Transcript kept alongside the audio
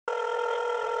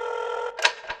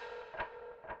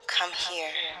Come here.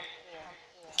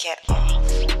 Get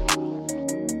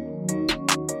off.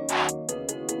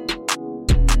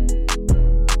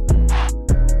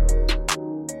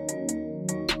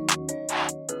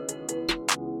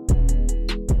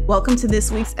 Welcome to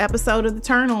this week's episode of The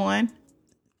Turn On.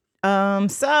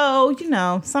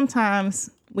 Sometimes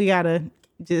we gotta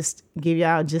just give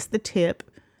y'all just the tip,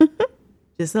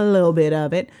 just a little bit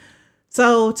of it.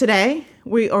 So today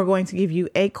we are going to give you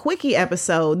a quickie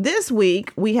episode. This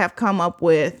week we have come up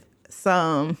with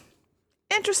some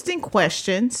interesting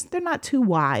questions. They're not too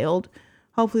wild.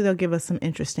 Hopefully they'll give us some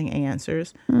interesting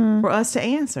answers for us to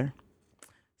answer.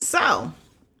 So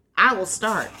I will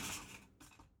start.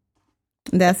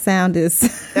 That sound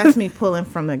is That's me pulling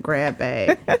from the grab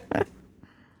bag.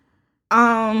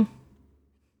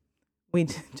 We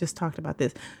just talked about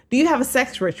this. Do you have a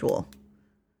sex ritual?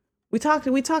 We talked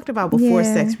about before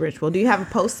sex ritual. Do you have a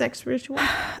post-sex ritual? Well,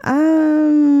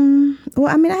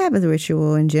 I mean, I have a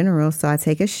ritual in general. So I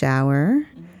take a shower.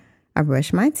 I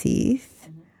brush my teeth.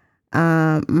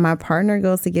 My partner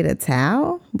goes to get a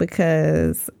towel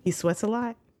because He sweats a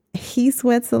lot. he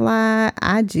sweats a lot.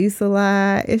 I juice a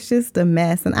lot. It's just a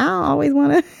mess. And I don't always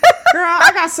want to. Girl,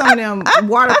 I got some of them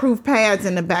waterproof pads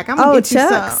in the back. I'm gonna get you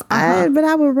Chucks. some. But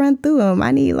I would run through them.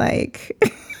 I need like...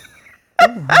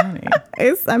 Oh, honey.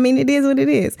 It is what it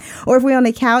is. Or if we're on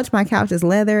the couch, my couch is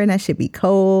leather and that should be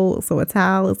cold. So a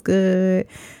towel is good.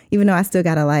 Even though I still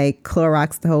gotta like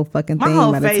Clorox the whole fucking My thing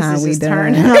whole by the face time is we just done.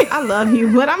 turning up. I love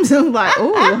you, but I'm just like,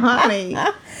 oh, honey.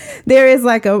 There is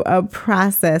like a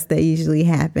process that usually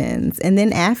happens. And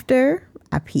then after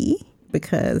I pee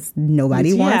because nobody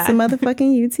UTI. wants a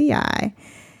motherfucking UTI.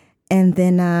 And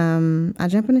then I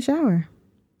jump in the shower.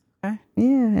 Okay. Yeah,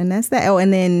 and that's that. Oh,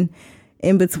 and then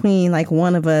in between, like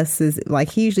one of us is like,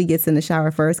 he usually gets in the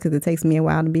shower first because it takes me a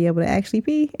while to be able to actually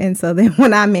pee. And so then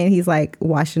when I'm in, he's like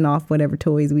washing off whatever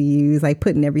toys we use, like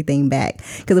putting everything back.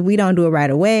 Because if we don't do it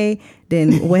right away,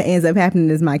 then what ends up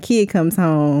happening is my kid comes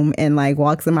home and like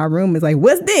walks in my room, is like,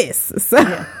 what's this?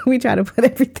 So we try to put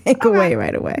everything away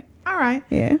right away. All right.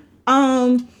 Yeah.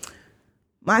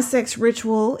 My sex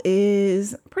ritual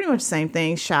is pretty much the same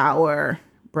thing. Shower,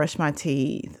 brush my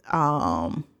teeth,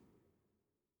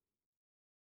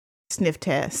 sniff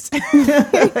test.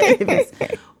 If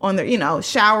it's on the,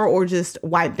 shower or just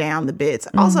wipe down the bits.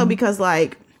 Also because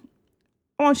like,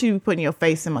 I want you putting your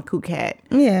face in my cool cat.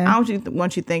 Yeah. I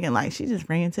want you thinking like, she just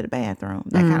ran into the bathroom,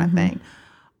 that kind of thing.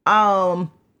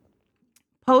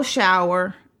 Post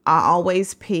shower, I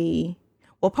always pee.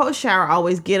 Well, post shower, I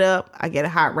always get up, I get a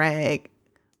hot rag,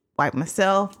 wipe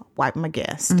myself, wipe my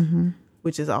guest,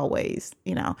 which is always,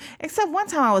 except one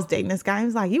time I was dating this guy. He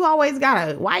was like, you always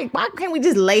gotta wipe. Why can't we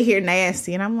just lay here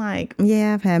nasty? And I'm like,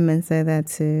 Yeah, I've had men say that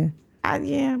too.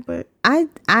 but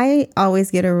I always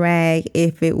get a rag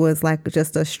if it was like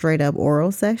just a straight up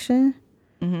oral session.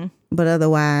 But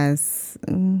otherwise,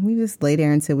 we just lay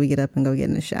there until we get up and go get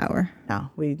in the shower.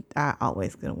 no, I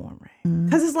always get a warm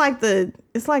rag. Cause it's like the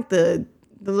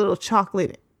little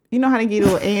chocolate, you know how they get a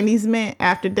little Andes mint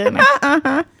after dinner?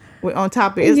 On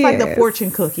top of it. It's like the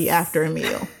fortune cookie after a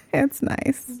meal. That's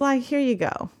nice. It's like, here you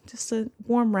go. Just a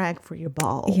warm rag for your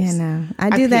balls. Yeah, no.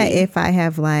 I do that if I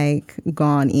have like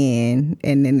gone in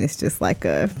and then it's just like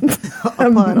a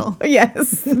puddle.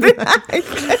 Yes.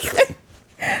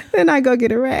 Then I go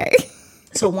get a rag.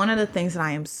 So one of the things that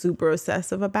I am super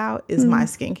obsessive about is my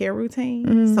skincare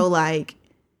routine. So like,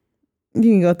 You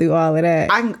can go through all of that.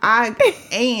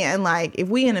 and like if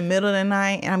we in the middle of the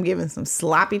night and I'm giving some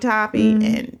sloppy toppy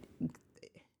and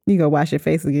You go wash your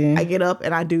face again. I get up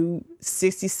and I do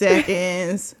 60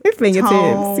 seconds, Your fingertips.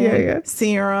 tone, Yeah.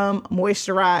 serum,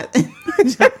 moisturize,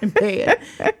 jump in bed,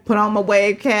 put on my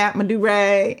wave cap, my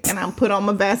do-rag, and I'm put on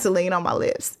my Vaseline on my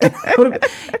lips.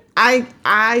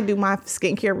 I do my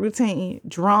skincare routine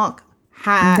drunk,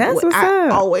 high. That's what's I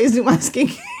up. always do my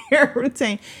skincare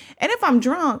routine. And if I'm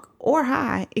drunk or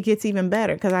high, it gets even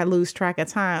better because I lose track of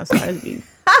time. So I'd be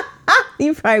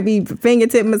You probably be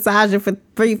fingertip massaging for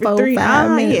 3, 4,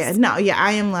 5 minutes.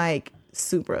 I am like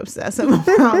super obsessive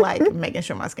about like making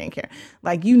sure my skincare.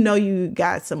 Like you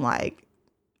got some like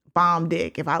bomb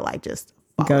dick if I like just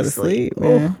fall Go to asleep. sleep.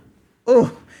 Yeah.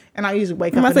 Oh, and I usually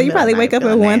wake up. So you probably wake up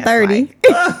at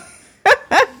 1:30.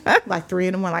 Like 3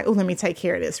 a.m. Like, oh, let me take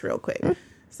care of this real quick.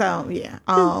 So yeah,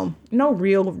 no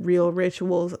real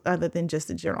rituals other than just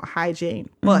the general hygiene,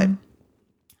 but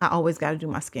I always got to do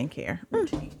my skincare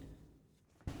routine.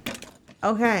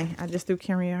 Okay, I just threw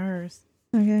Carrie hers.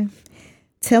 Okay.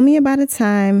 Tell me about a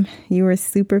time you were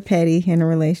super petty in a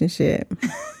relationship.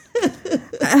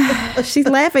 She's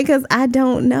laughing because I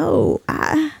don't know.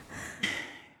 I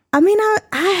mean, I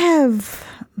have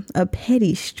a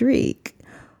petty streak,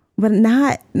 But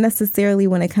not necessarily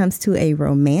when it comes to a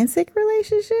romantic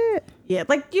relationship. Yeah,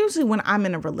 like usually when I'm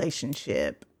in a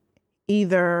relationship,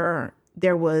 either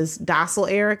there was docile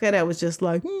Erica that was just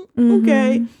like,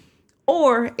 okay.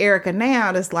 Or Erica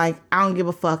now that's like, I don't give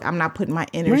a fuck. I'm not putting my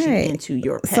energy into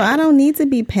your petty. So I don't need to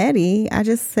be petty. I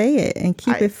just say it and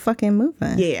keep it fucking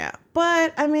moving. Yeah.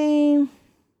 But I mean.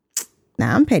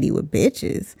 Now I'm petty with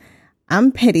bitches.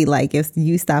 I'm petty like if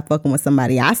you stop fucking with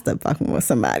somebody, I stop fucking with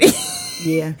somebody.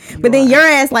 Yeah. But then your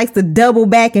ass likes to double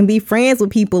back and be friends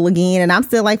with people again. And I'm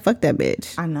still like, fuck that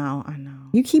bitch. I know.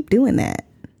 You keep doing that.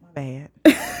 My bad.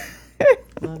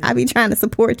 I be trying to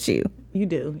support you. You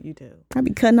do. I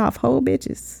be cutting off whole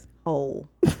bitches. Whole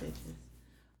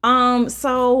bitches.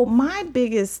 So my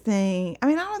biggest thing, I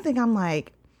mean, I don't think I'm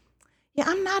like,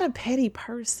 I'm not a petty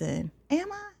person. Am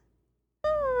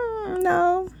I?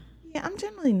 No. Yeah, I'm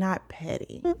generally not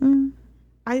petty.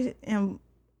 I am.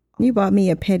 You bought me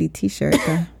a petty t-shirt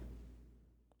though.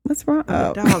 What's wrong?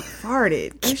 The dog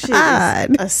farted. This shit is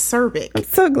acerbic. I'm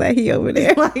so glad he over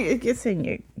there. Like it gets in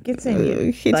you.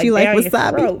 Hit you like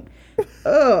wasabi.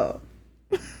 Ugh.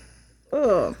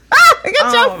 Look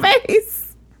at your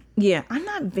face. Yeah, I'm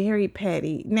not very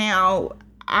petty. Now,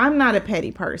 I'm not a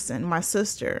petty person. My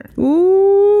sister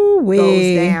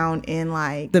goes down in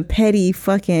like the petty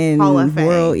fucking Hall of Fame.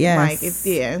 World. Yes. Like it's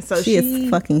and so she is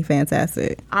fucking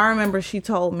fantastic. I remember she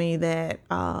told me that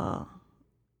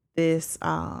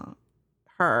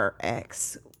her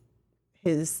ex,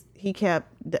 he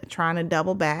kept trying to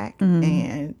double back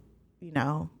and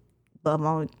love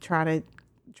on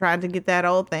tried to get that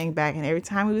old thing back, and every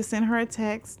time he would send her a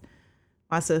text,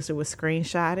 my sister would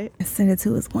screenshot it and send it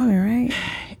to his woman, right?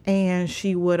 And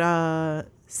she would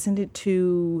send it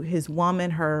to his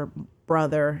woman, her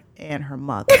brother, and her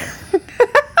mother.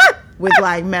 With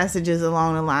like messages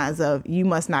along the lines of, you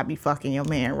must not be fucking your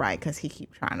man right because he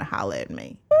keep trying to holler at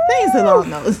me. Things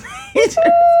along those lines.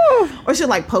 Or she'll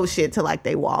like post shit to like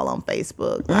they wall on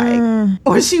Facebook. Like,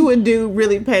 or she would do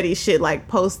really petty shit like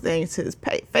post things to his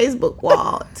Facebook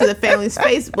wall, to the family's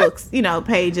Facebook's,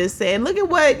 pages saying, look at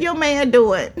what your man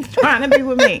doing, trying to be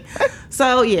with me.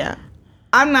 So yeah,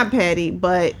 I'm not petty,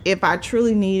 but if I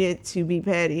truly needed to be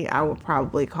petty, I would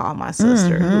probably call my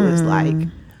sister who is like,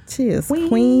 she is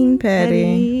Queen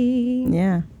Petty.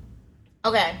 Yeah.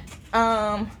 Okay.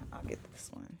 I'll get this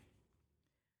one.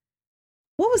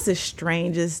 What was the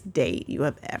strangest date you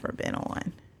have ever been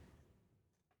on?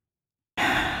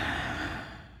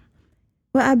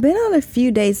 Well, I've been on a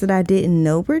few dates that I didn't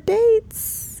know were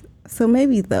dates. So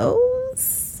maybe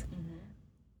those.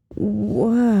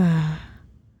 Wow.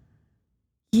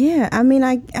 Yeah, I mean,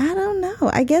 I don't know.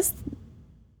 I guess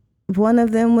one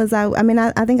of them was, I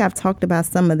think I've talked about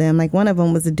some of them. Like one of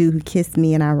them was a dude who kissed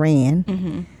me and I ran.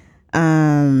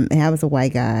 And I was a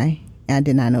white guy. I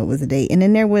did not know it was a date. And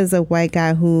then there was a white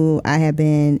guy who I had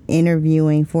been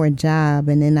interviewing for a job,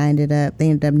 and then they ended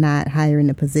up not hiring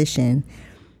the position.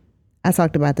 I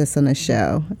talked about this on the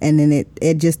show, and then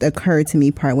it just occurred to me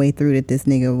partway through that this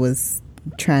nigga was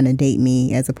trying to date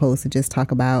me as opposed to just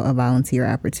talk about a volunteer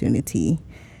opportunity.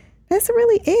 That's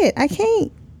really it. I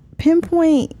can't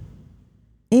pinpoint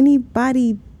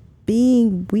anybody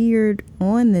being weird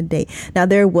on the date. Now,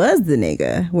 there was the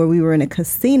nigga where we were in a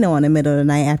casino in the middle of the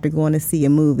night after going to see a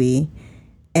movie,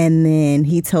 and then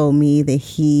he told me that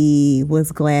he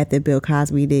was glad that Bill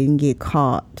Cosby didn't get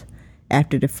caught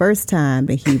after the first time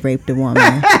that he raped a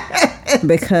woman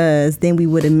because then we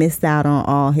would have missed out on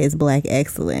all his black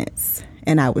excellence.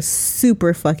 And I was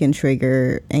super fucking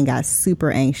triggered and got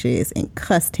super anxious and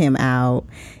cussed him out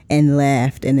and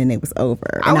left, and then it was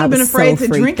over. I would have been afraid to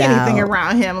drink anything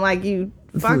around him, like you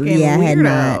fucking weirdo. I had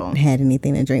not had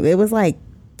anything to drink. It was like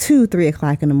 2-3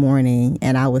 o'clock in the morning,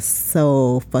 and I was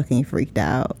so fucking freaked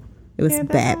out. It was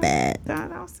bad. That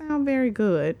don't sound very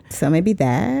good. So maybe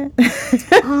that.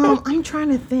 I'm trying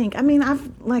to think. I mean,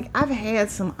 I've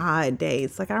had some odd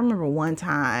dates. Like I remember one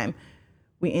time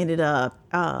we ended up.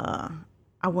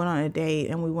 I went on a date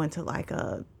and we went to like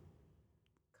a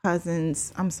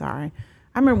cousin's. I'm sorry.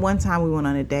 I remember one time we went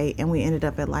on a date and we ended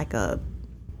up at like a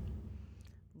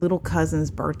little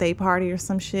cousin's birthday party or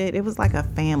some shit. It was like a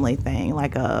family thing,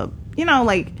 like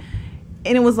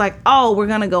and it was like, oh, we're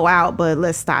gonna go out, but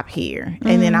let's stop here.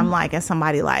 And then I'm like, at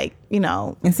somebody like, in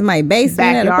somebody's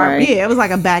basement backyard. Yeah, it was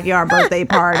like a backyard birthday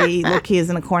party. Little kids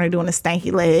in the corner doing a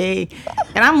stanky leg,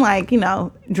 and I'm like,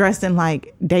 dressed in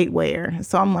like date wear.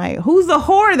 So I'm like, who's the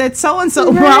whore that so and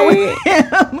so brought with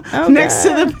him next to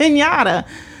the pinata?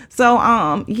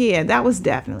 So yeah, that was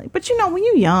definitely. But when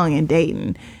you're young and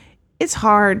dating, it's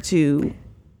hard when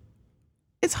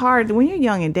you're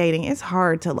young and dating. It's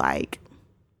hard to like.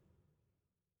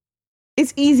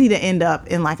 it's easy to end up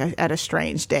in like at a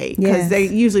strange date because Yes. they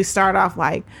usually start off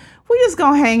like, we just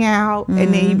gonna hang out,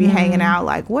 and then you be hanging out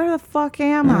like, where the fuck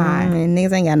am I? And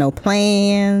niggas ain't got no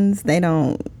plans. They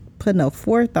don't put no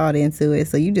forethought into it,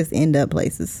 so you just end up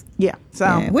places. Yeah, so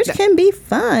Yeah, which can be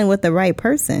fun with the right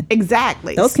person.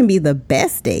 exactly Those can be the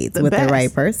best dates with best. the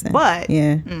right person. But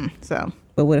yeah, so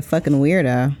but with a fucking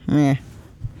weirdo, yeah.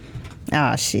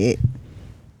 Oh shit.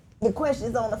 The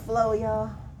question's on the floor, y'all.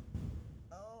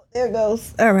 Oh, there it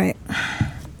goes. All right.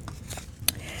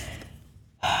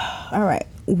 All right.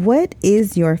 What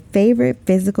is your favorite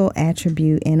physical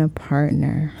attribute in a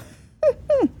partner?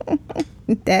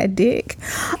 That dick.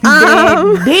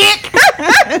 dick.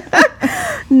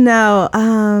 No,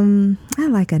 I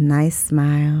like a nice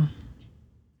smile.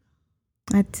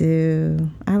 I do.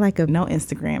 I like a No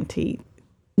Instagram teeth.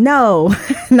 no,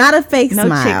 not a fake No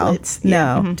smile. chiclets.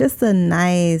 Yeah. No, just a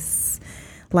nice,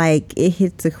 like it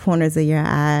hits the corners of your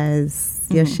eyes.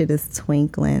 Your shit is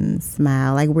twinkling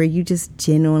smile, like where you just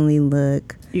genuinely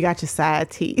look. You got your side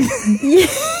teeth.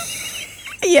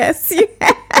 Yes, you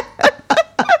have.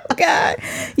 God,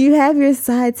 you have your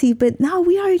side teeth, but no,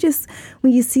 we are just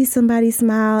when you see somebody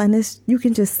smile and it's you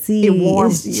can just see It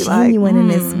warms it's you, like, genuine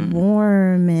and it's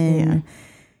warm and Yeah.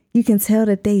 you can tell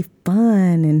that they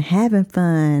fun and having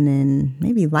fun and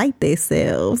maybe like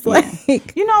themselves.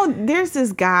 Like You know, there's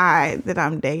this guy that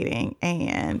I'm dating,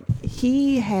 and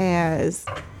he has,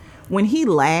 when he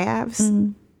laughs,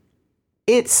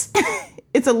 it's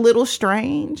it's a little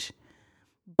strange,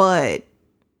 but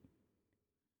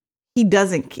he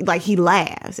doesn't like he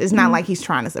laughs. It's not like he's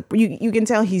trying to. You can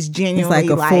tell he's it's genuinely like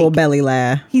a full belly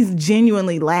laugh. he's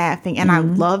genuinely laughing, and I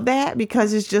love that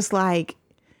because it's just like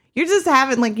you're just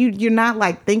having like you're not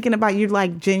like thinking about, you're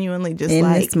like genuinely just In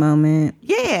like this moment.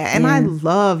 yeah, and I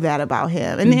love that about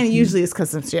him. And then usually it's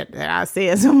because some shit that I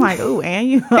said. So I'm like, oh, and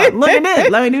you look at this.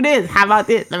 Let me do this. How about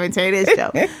this? Let me tell you this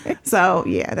joke. So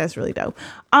yeah, that's really dope.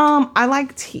 I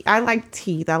like teeth. I like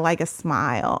teeth. I like a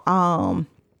smile.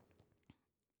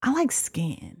 I like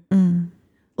skin.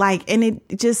 Like, and it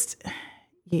just,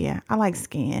 yeah, I like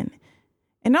skin.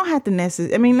 And don't have to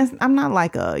necessarily, I mean, I'm not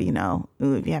like a, you know,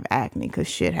 ooh, if you have acne, because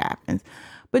shit happens.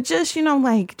 But just, you know,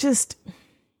 like, just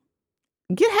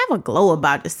have a glow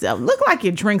about yourself. Look like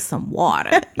you drink some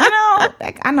water. You know,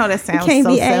 like, I know that sounds can't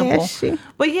so be simple. ashy.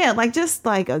 But yeah, like, just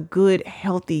like a good,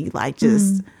 healthy, like,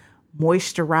 just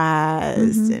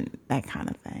moisturized and that kind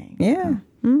of thing. Yeah.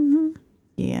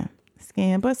 Yeah.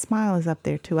 Skin, but smile is up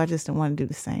there too. I just don't want to do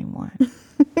the same one.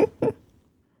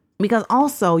 Because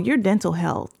also your dental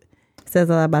health. Says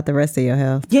a lot about the rest of your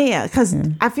health. Yeah, because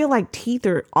I feel like teeth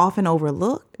are often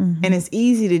overlooked, and it's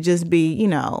easy to just be, you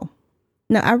know.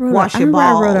 No, I wrote. Wash I your remember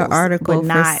I wrote an balls, article but for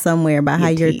not somewhere about how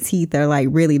your your teeth. teeth are like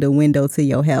really the window to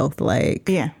your health. Like,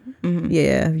 Yeah.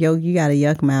 yeah, yo, you got a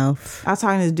yuck mouth. I was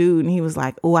talking to this dude, and he was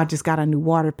like, "Oh, I just got a new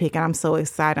water pick, and I'm so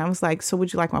excited." I was like, "So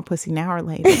would you like my pussy now or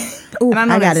later?" Ooh, And I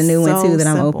know got a that's new one so too that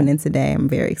I'm simple. opening today. I'm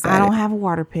very excited. I don't have a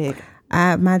water pick.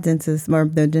 My dentist or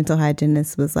the dental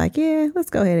hygienist was like, "Yeah, let's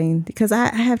go ahead and because I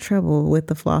have trouble with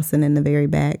the flossing in the very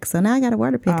back. So now I got a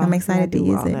water pick. I'm excited to do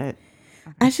use all it. that.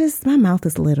 I just my mouth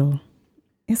is little.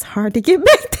 It's hard to get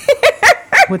back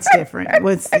there. What's different?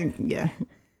 Yeah.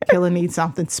 Killer needs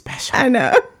something special. I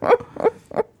know.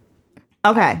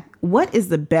 Okay. What is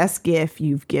the best gift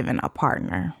you've given a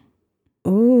partner?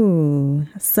 Ooh,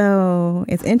 so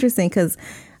it's interesting because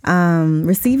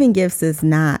receiving gifts is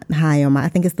not high on my. I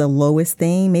think it's the lowest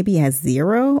thing. Maybe it has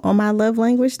 0 on my love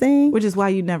language thing. Which is why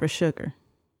you never shook her.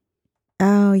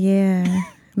 Oh yeah,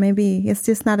 maybe it's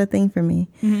just not a thing for me.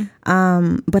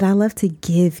 But I love to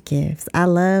give gifts. I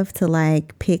love to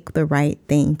like pick the right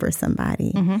thing for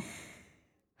somebody.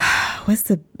 What's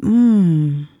the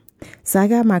So I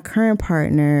got my current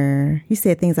partner. You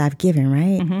said things I've given,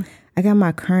 right? I got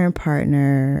my current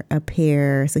partner a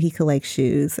pair, so he collects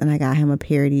shoes, and I got him a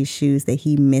pair of these shoes that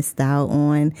he missed out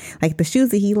on. Like the shoes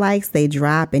that he likes, they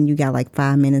drop, and you got like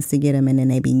 5 minutes to get them, and then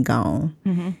they be gone.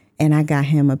 And I got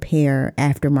him a pair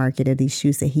aftermarket of these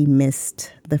shoes that he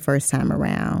missed the first time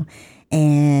around.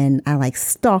 And I like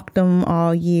stalked them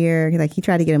all year. Like he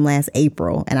tried to get them last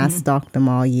April, and I stalked them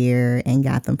all year and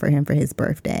got them for him for his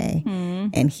birthday.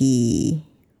 And he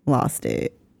lost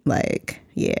it. Like,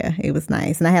 yeah, it was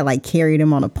nice. And I had like carried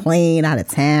him on a plane out of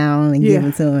town and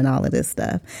given to him and all of this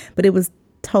stuff. But it was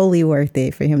totally worth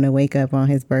it for him to wake up on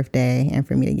his birthday and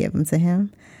for me to give them to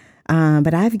him.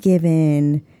 But I've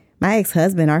given My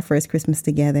ex-husband, our first Christmas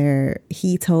together,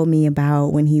 he told me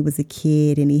about when he was a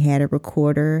kid and he had a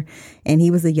recorder and he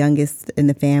was the youngest in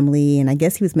the family. And I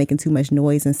guess he was making too much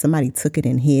noise and somebody took it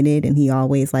and hid it. And he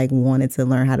always like wanted to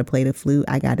learn how to play the flute.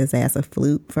 I got his ass a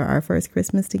flute for our first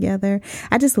Christmas together.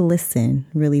 I just listen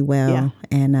really well. Yeah.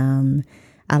 And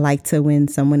I like to, when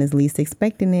someone is least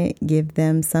expecting it, give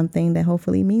them something that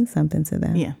hopefully means something to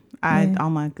them. Yeah.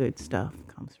 All my good stuff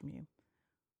comes from you.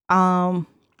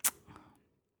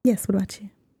 Yes, what about you?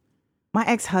 My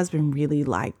ex-husband really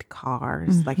liked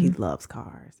cars. Like he loves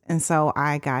cars. And so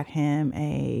I got him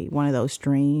one of those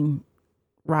stream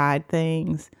ride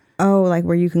things. Oh, like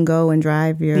where you can go and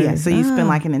drive your... Yeah, so you spend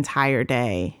like an entire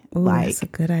day that's a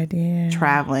good idea.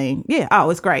 traveling. Yeah,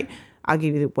 oh, it's great. I'll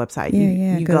give you the website.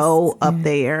 You go up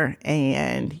there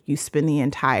and you spend the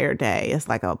entire day. It's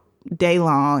like a day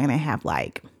long and they have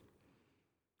like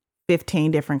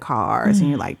 15 different cars and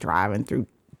you're like driving through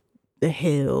the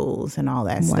hills and all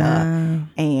that stuff.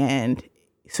 And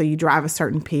so you drive a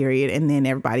certain period and then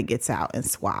everybody gets out and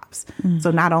swaps.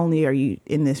 So not only are you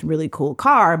in this really cool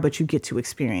car, but you get to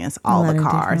experience all the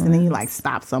cars. And then you like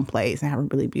stop someplace and have a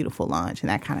really beautiful lunch and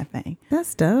that kind of thing.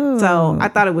 That's dope. So I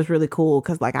thought it was really cool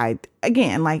because like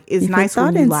it's nice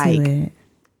when you like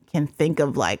can think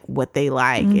of like what they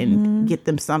like and get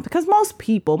them something. Because most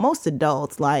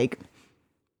adults, like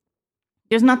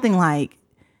there's nothing like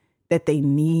that they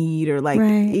need or like,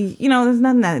 there's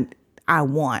nothing that I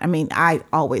want. I mean, I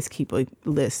always keep a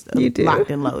list of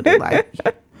locked and loaded. Like,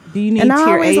 do you need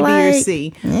tier A, B, or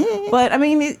C? But I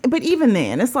mean, but even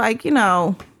then, it's like,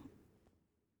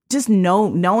 just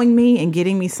knowing me and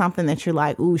getting me something that you're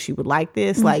like, ooh, she would like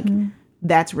this. Like,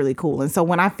 that's really cool. And so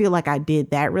when I feel like I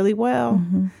did that really well,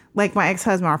 like my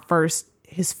ex-husband, our first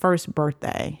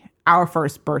birthday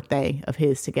of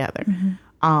his together,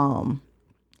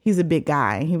 he's a big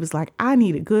guy. And he was like, I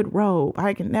need a good robe.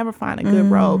 I can never find a good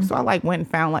robe. So I like went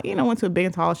and found went to a big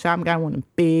and tall shop and got one of them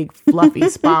big fluffy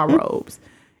spa robes.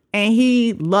 And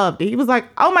he loved it. He was like,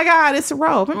 oh my God, it's a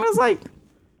robe. I mean, it was like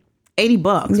 $80,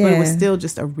 but it was still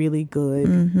just a really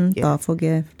good thoughtful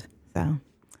gift. So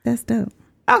that's dope.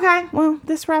 Okay. Well,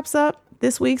 this wraps up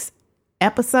this week's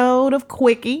episode of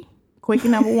Quickie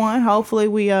number 1. Hopefully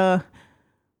we,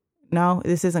 no,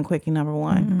 this isn't Quickie number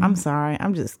 1. I'm sorry.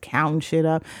 I'm just counting shit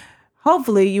up.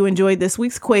 Hopefully you enjoyed this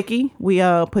week's Quickie. We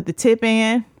put the tip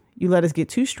in. You let us get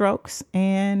 2 strokes.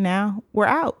 And now we're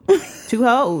out. 2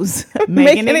 hoes.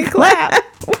 Making it clap.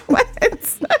 What?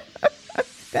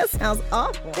 That sounds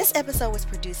awful. This episode was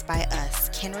produced by us,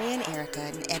 Kenry and Erica,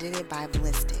 and edited by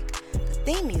Ballistic. The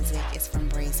theme music is from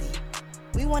Brazy.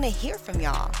 We want to hear from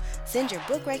y'all. Send your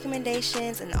book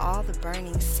recommendations and all the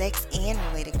burning sex and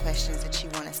related questions that you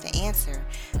want us to answer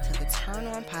to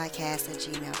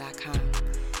theturnonpodcast@gmail.com.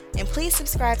 And please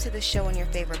subscribe to the show on your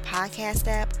favorite podcast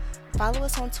app. Follow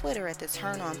us on Twitter at The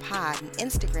Turn On Pod and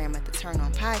Instagram at The Turn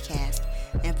On Podcast.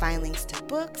 And find links to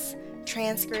books,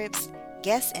 transcripts,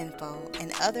 guest info,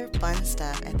 and other fun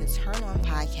stuff at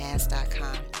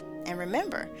theturnonpodcast.com. And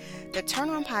remember, the Turn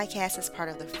On Podcast is part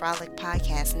of the Frolic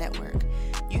Podcast Network.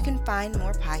 You can find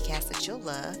more podcasts that you'll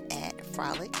love at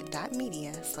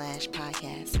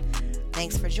frolic.media/podcast.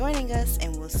 Thanks for joining us,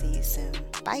 and we'll see you soon.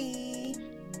 Bye.